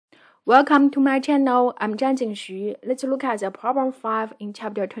Welcome to my channel. I'm Zhang Jingxu. Let's look at the problem 5 in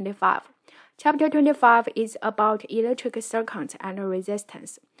chapter 25. Chapter 25 is about electric circuit and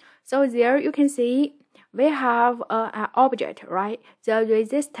resistance. So there you can see we have an object, right? The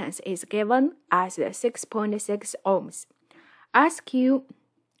resistance is given as 6.6 ohms. Ask you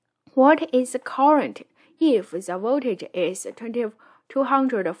what is the current if the voltage is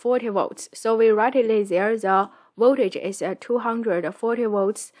 240 volts. So we write it there, the voltage is 240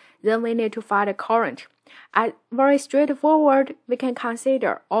 volts, then we need to find the current. Very straightforward, we can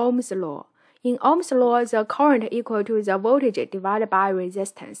consider Ohm's law. In Ohm's law, the current equal to the voltage divided by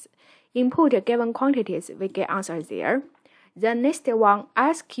resistance. Input given quantities, we get answer there. The next one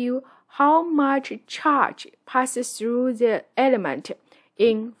asks you how much charge passes through the element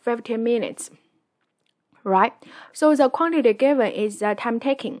in 15 minutes. Right? So the quantity given is the time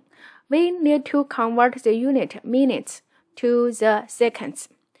taken. We need to convert the unit minutes to the seconds.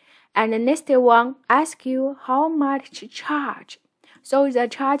 And the next one asks you how much charge. So the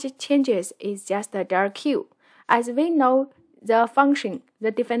charge changes is just del Q. As we know the function,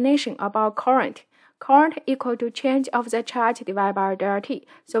 the definition about current. Current equal to change of the charge divided by del T.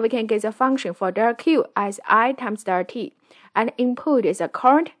 So we can get the function for del Q as I times del T. And input is the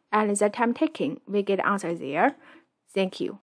current and the time taken. We get answer there. Thank you.